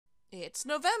It's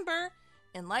November,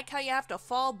 and like how you have to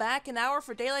fall back an hour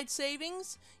for daylight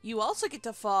savings, you also get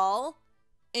to fall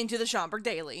into the Chamberg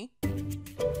daily.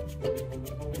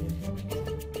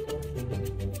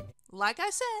 Like I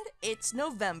said, it's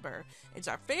November. It's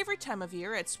our favorite time of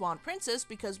year at Swan Princess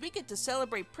because we get to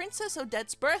celebrate Princess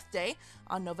Odette's birthday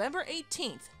on November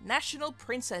 18th, National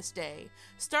Princess Day,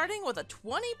 starting with a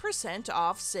 20%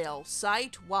 off sale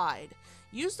site-wide.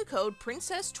 Use the code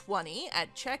PRINCESS20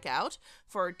 at checkout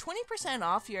for 20%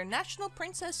 off your National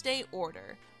Princess Day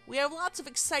order. We have lots of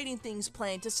exciting things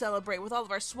planned to celebrate with all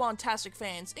of our Swantastic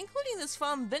fans, including this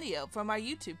fun video from our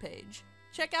YouTube page.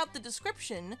 Check out the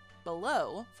description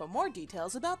below for more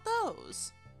details about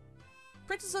those.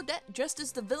 Princess Odette, dressed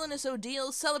as the villainous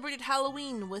Odile, celebrated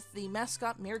Halloween with the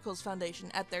Mascot Miracles Foundation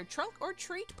at their Trunk or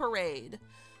Treat parade.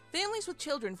 Families with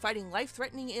children fighting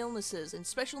life-threatening illnesses and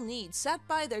special needs sat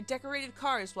by their decorated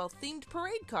cars while themed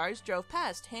parade cars drove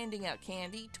past, handing out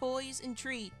candy, toys, and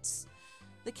treats.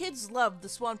 The kids loved the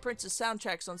Swan Princess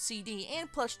soundtracks on CD and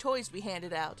plush toys we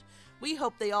handed out. We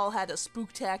hope they all had a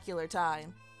spooktacular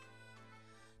time.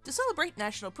 To celebrate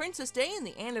National Princess Day and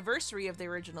the anniversary of the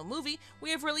original movie, we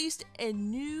have released a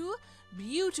new,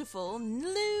 beautiful,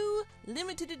 new,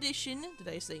 limited edition, did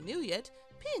I say new yet,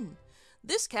 pin.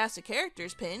 This Cast of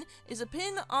Characters pin is a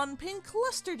pin-on-pin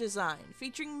cluster design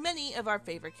featuring many of our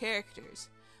favorite characters.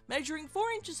 Measuring 4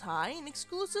 inches high and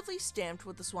exclusively stamped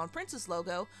with the Swan Princess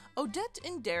logo, Odette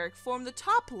and Derek form the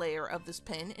top layer of this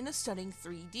pin in a stunning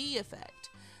 3D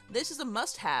effect. This is a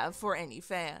must-have for any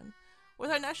fan. With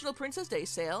our National Princess Day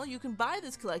sale, you can buy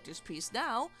this collector's piece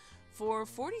now for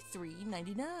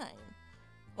 $43.99.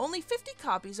 Only 50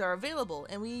 copies are available,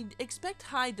 and we expect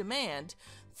high demand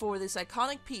for this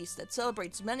iconic piece that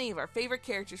celebrates many of our favorite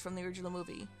characters from the original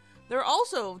movie. There are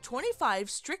also 25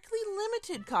 strictly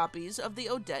limited copies of the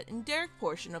Odette and Derek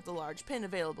portion of the large pin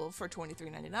available for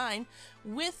 $23.99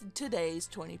 with today's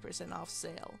 20% off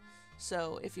sale.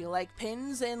 So if you like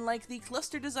pins and like the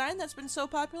cluster design that's been so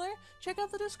popular, check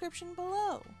out the description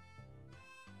below.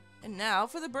 And now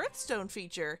for the birthstone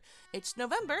feature. It's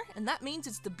November, and that means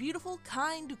it's the beautiful,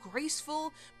 kind,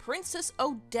 graceful Princess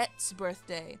Odette's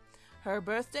birthday. Her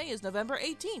birthday is November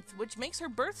 18th, which makes her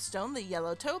birthstone the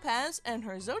yellow topaz and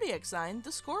her zodiac sign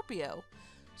the Scorpio.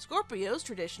 Scorpios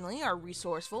traditionally are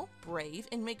resourceful, brave,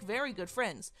 and make very good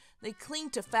friends. They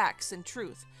cling to facts and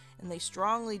truth, and they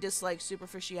strongly dislike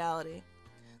superficiality.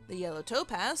 The yellow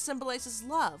topaz symbolizes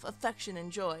love, affection,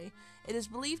 and joy. It is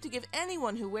believed to give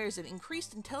anyone who wears it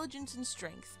increased intelligence and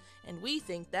strength, and we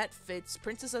think that fits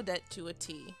Princess Odette to a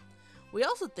T. We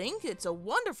also think it's a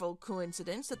wonderful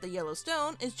coincidence that the yellow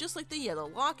stone is just like the yellow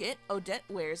locket Odette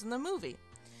wears in the movie.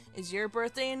 Is your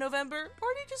birthday in November,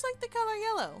 or do you just like the color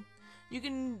yellow? You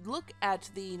can look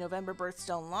at the November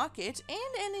birthstone locket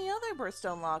and any other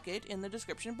birthstone locket in the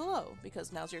description below,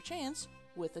 because now's your chance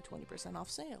with a 20% off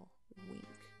sale. Wink.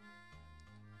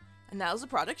 And now's the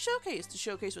product showcase to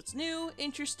showcase what's new,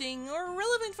 interesting, or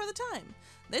relevant for the time.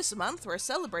 This month we're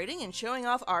celebrating and showing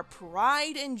off our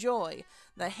pride and joy,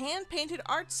 the hand-painted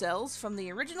art Cels from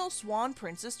the original Swan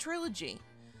Princess trilogy.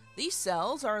 These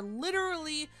Cels are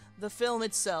literally the film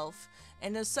itself,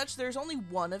 and as such there's only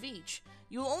one of each.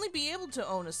 You'll only be able to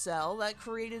own a Cel that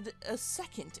created a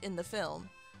second in the film.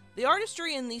 The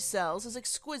artistry in these Cels is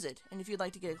exquisite, and if you'd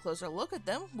like to get a closer look at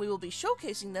them, we will be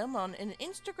showcasing them on an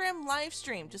Instagram live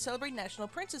stream to celebrate National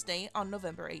Princess Day on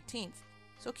November 18th.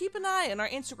 So keep an eye on our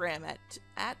Instagram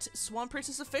at Swan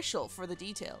Princess Official for the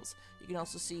details. You can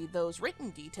also see those written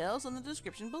details in the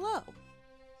description below.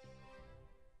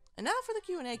 And now for the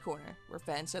Q&A corner, where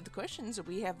fans have the questions and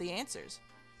we have the answers.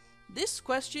 This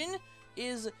question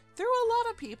is through a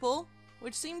lot of people,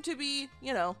 which seem to be,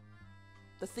 you know,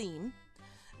 the theme.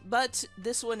 But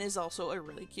this one is also a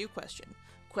really cute question.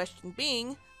 Question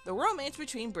being, the romance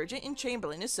between Bridget and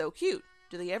Chamberlain is so cute.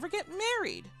 Do they ever get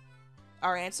married?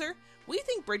 Our answer, we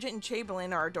think Bridget and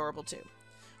Chamberlain are adorable too.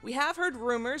 We have heard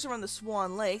rumors around the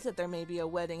Swan Lake that there may be a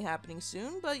wedding happening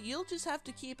soon, but you'll just have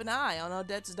to keep an eye on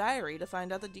Odette's diary to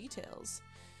find out the details.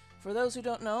 For those who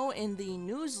don't know, in the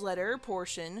newsletter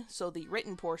portion, so the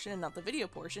written portion and not the video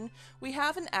portion, we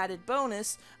have an added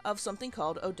bonus of something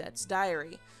called Odette's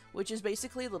Diary, which is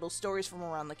basically little stories from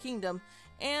around the kingdom,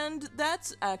 and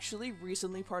that's actually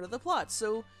recently part of the plot,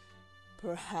 so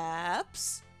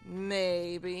perhaps,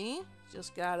 maybe,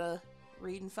 just gotta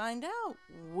read and find out.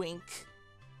 Wink.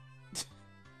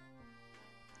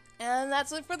 And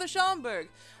that's it for the Chamberg.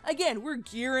 Again, we're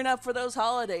gearing up for those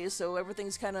holidays, so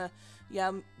everything's kind of,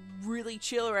 really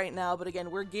chill right now, but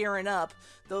again, we're gearing up.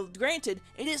 Though, granted,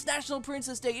 it is National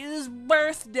Princess Day, it is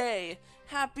birthday!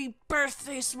 Happy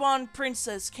birthday, Swan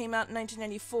Princess! Came out in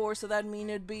 1994, so that'd mean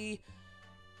it'd be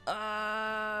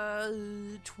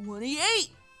 28.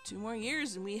 2 more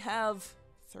years and we have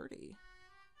 30.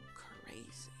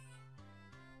 Crazy.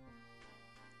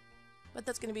 But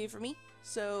that's gonna be it for me.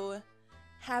 So,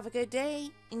 have a good day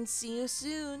and see you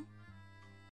soon.